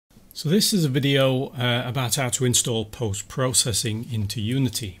So this is a video about how to install post-processing into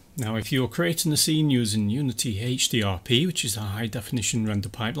Unity. Now if you're creating a scene using Unity HDRP, which is a high definition render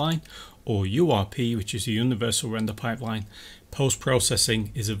pipeline, or URP, which is a universal render pipeline,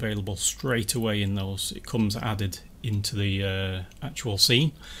 post-processing is available straight away in those. It comes added into the actual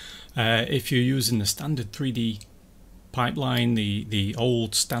scene. If you're using the standard 3D pipeline, the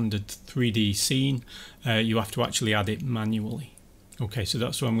old standard 3D scene, you have to actually add it manually. Okay, so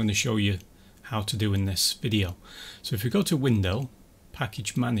that's what I'm going to show you how to do in this video. So if we go to Window,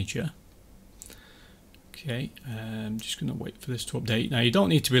 Package Manager, okay, I'm just going to wait for this to update. Now you don't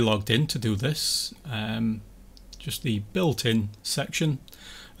need to be logged in to do this, just the built-in section,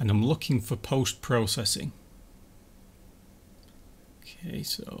 and I'm looking for post-processing. Okay,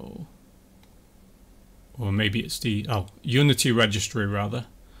 so, or maybe it's the, Unity registry rather.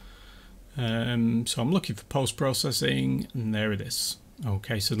 So I'm looking for post-processing, and there it is.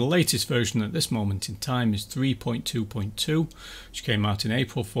 Okay, so the latest version at this moment in time is 3.2.2, which came out in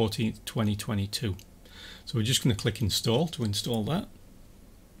April 14th, 2022. So we're just going to click install to install that.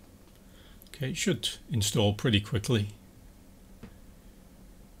 Okay, it should install pretty quickly.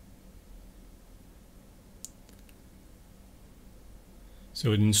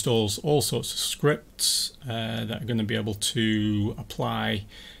 So it installs all sorts of scripts that are going to be able to apply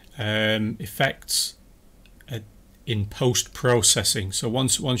effects in post-processing. So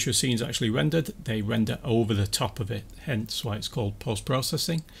once your scene is actually rendered, they render over the top of it, hence why it's called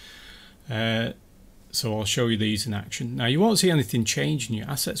post-processing. So I'll show you these in action. Now you won't see anything change in your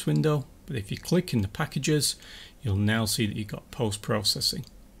assets window, but if you click in the packages, you'll now see that you've got post-processing.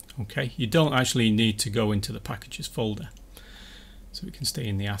 Okay, you don't actually need to go into the packages folder, so we can stay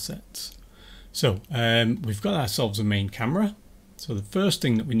in the assets. So we've got ourselves a main camera. So the first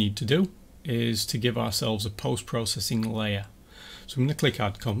thing that we need to do is to give ourselves a post-processing layer. So I'm going to click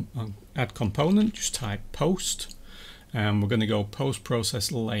add component, just type post, and we're going to go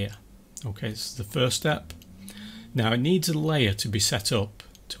post-process layer. Okay, this is the first step. Now it needs a layer to be set up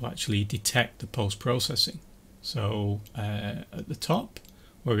to actually detect the post-processing. So at the top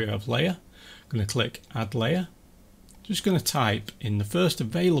where we have layer, I'm going to click add layer. Just going to type in the first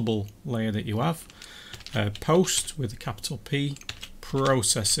available layer that you have, post with a capital P,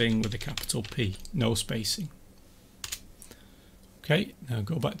 processing with a capital P, no spacing. Okay, now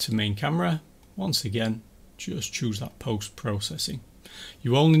go back to main camera. Once again, just choose that post processing.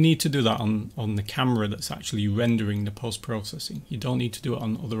 You only need to do that on the camera that's actually rendering the post processing. You don't need to do it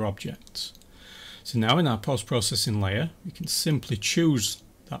on other objects. So now in our post processing layer, we can simply choose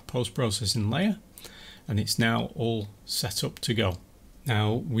that post processing layer, and it's now all set up to go.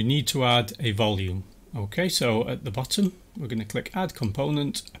 Now we need to add a volume. Okay, so at the bottom we're going to click add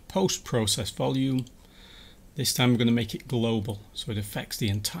component, post process volume. This time we're going to make it global, so it affects the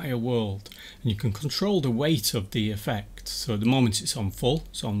entire world, and you can control the weight of the effect. So at the moment it's on full,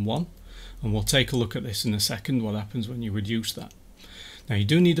 it's on 1, and we'll take a look at this in a second, what happens when you reduce that. Now you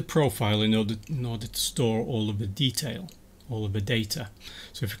do need a profile in order to store all of the detail, all of the data.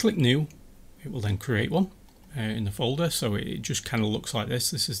 So if you click new, it will then create one in the folder. So it just kind of looks like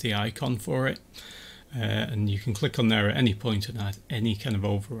this. This is the icon for it. And you can click on there at any point and add any kind of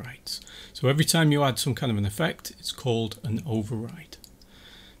overrides. So every time you add some kind of an effect, it's called an override.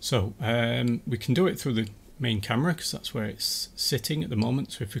 So we can do it through the main camera because that's where it's sitting at the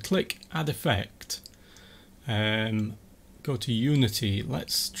moment. So if we click add effect, go to Unity,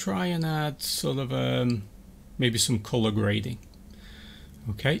 let's try and add sort of maybe some color grading.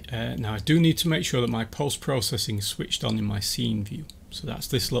 Okay, now I do need to make sure that my post-processing is switched on in my scene view. So that's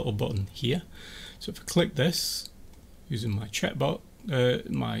this little button here. So if I click this, using my checkbox,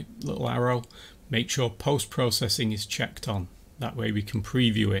 my little arrow, make sure post-processing is checked on. That way we can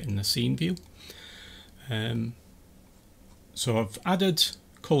preview it in the scene view. So I've added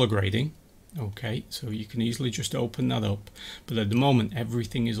color grading. Okay, so you can easily just open that up. But at the moment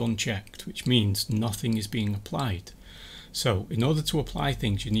everything is unchecked, which means nothing is being applied. So in order to apply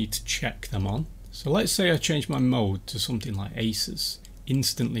things, you need to check them on. So let's say I change my mode to something like Aces.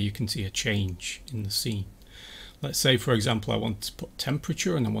 Instantly you can see a change in the scene. Let's say, for example, I want to put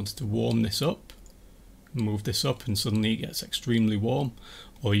temperature and I wanted to warm this up. Move this up and suddenly it gets extremely warm.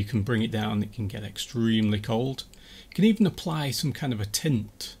 Or you can bring it down, it can get extremely cold. You can even apply some kind of a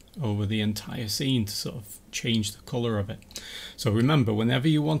tint over the entire scene to sort of change the color of it. So remember, whenever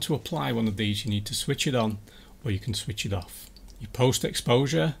you want to apply one of these, you need to switch it on, or you can switch it off. Your post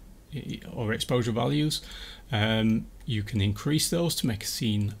exposure or exposure values, you can increase those to make a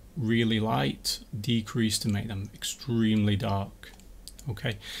scene really light, decrease to make them extremely dark.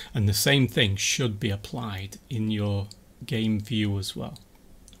 Okay, and the same thing should be applied in your game view as well.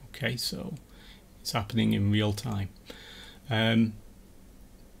 Okay, so it's happening in real time.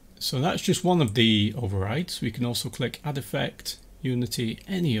 So that's just one of the overrides. We can also click Add Effect, Unity,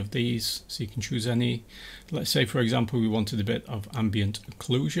 any of these, so you can choose any. Let's say, for example, we wanted a bit of ambient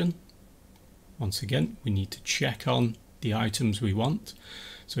occlusion. Once again, we need to check on the items we want.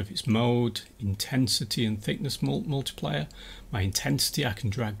 So if it's mode, intensity and thickness multiplier, my intensity, I can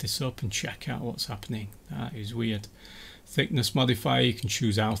drag this up and check out what's happening. That is weird. Thickness modifier, you can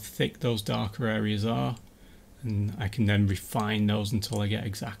choose how thick those darker areas are, and I can then refine those until I get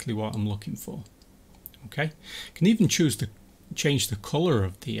exactly what I'm looking for. Okay, you can even change the color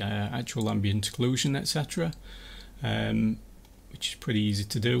of the actual ambient occlusion, etc., which is pretty easy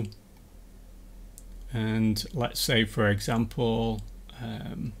to do. And let's say, for example,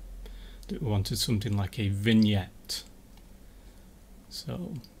 that we wanted something like a vignette.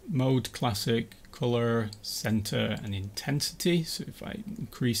 So mode, classic, color, center and intensity. So if I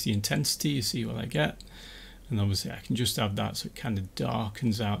increase the intensity, you see what I get. And obviously I can just have that so it kind of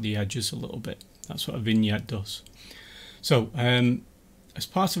darkens out the edges a little bit. That's what a vignette does. So as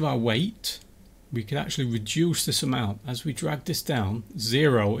part of our weight, we can actually reduce this amount. As we drag this down,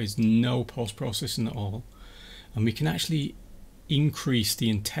 0 is no post-processing at all. And we can actually increase the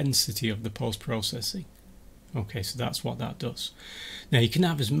intensity of the post-processing. Okay, so that's what that does. Now you can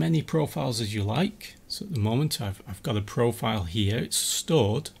have as many profiles as you like. So at the moment I've got a profile here, it's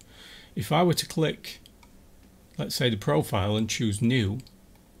stored. If I were to click, let's say, the profile and choose new,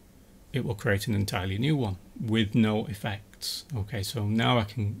 it will create an entirely new one with no effects. Okay, so now I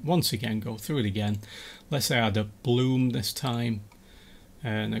can once again go through it again. Let's say I add a bloom this time,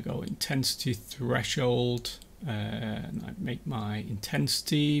 and I go intensity threshold, and I make my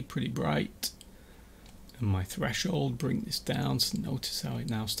intensity pretty bright, and my threshold, bring this down. So notice how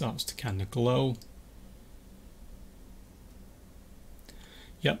it now starts to kind of glow.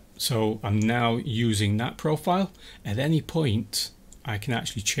 Yep, so I'm now using that profile. At any point I can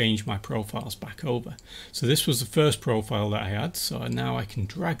actually change my profiles back over. So this was the first profile that I had, so now I can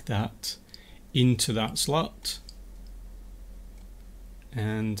drag that into that slot.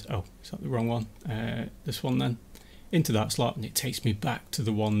 And oh, is that the wrong one? This one then, into that slot, and it takes me back to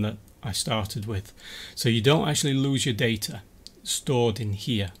the one that I started with. So you don't actually lose your data stored in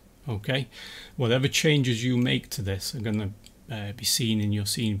here. Okay, whatever changes you make to this are going to be seen in your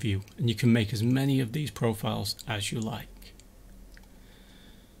scene view, and you can make as many of these profiles as you like.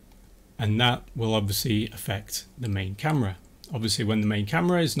 And that will obviously affect the main camera. Obviously when the main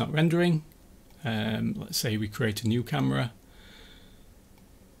camera is not rendering, let's say we create a new camera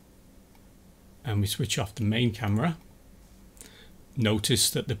and we switch off the main camera, notice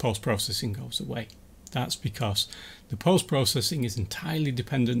that the post-processing goes away. That's because the post-processing is entirely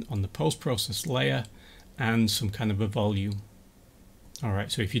dependent on the post-process layer and some kind of a volume.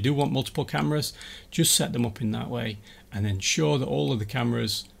 Alright, so if you do want multiple cameras, just set them up in that way and ensure that all of the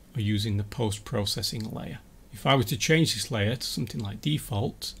cameras are using the post-processing layer. If I were to change this layer to something like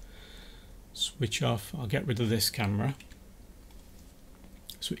default, switch off, I'll get rid of this camera,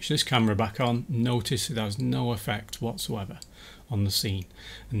 switch this camera back on, notice it has no effect whatsoever on the scene,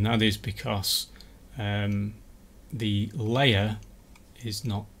 and that is because the layer is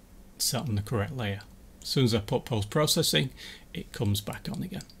not set on the correct layer. As soon as I put post-processing, it comes back on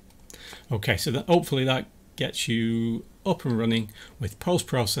again. Okay, so that, hopefully that gets you up and running with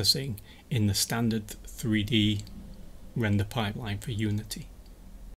post-processing in the standard 3D render pipeline for Unity.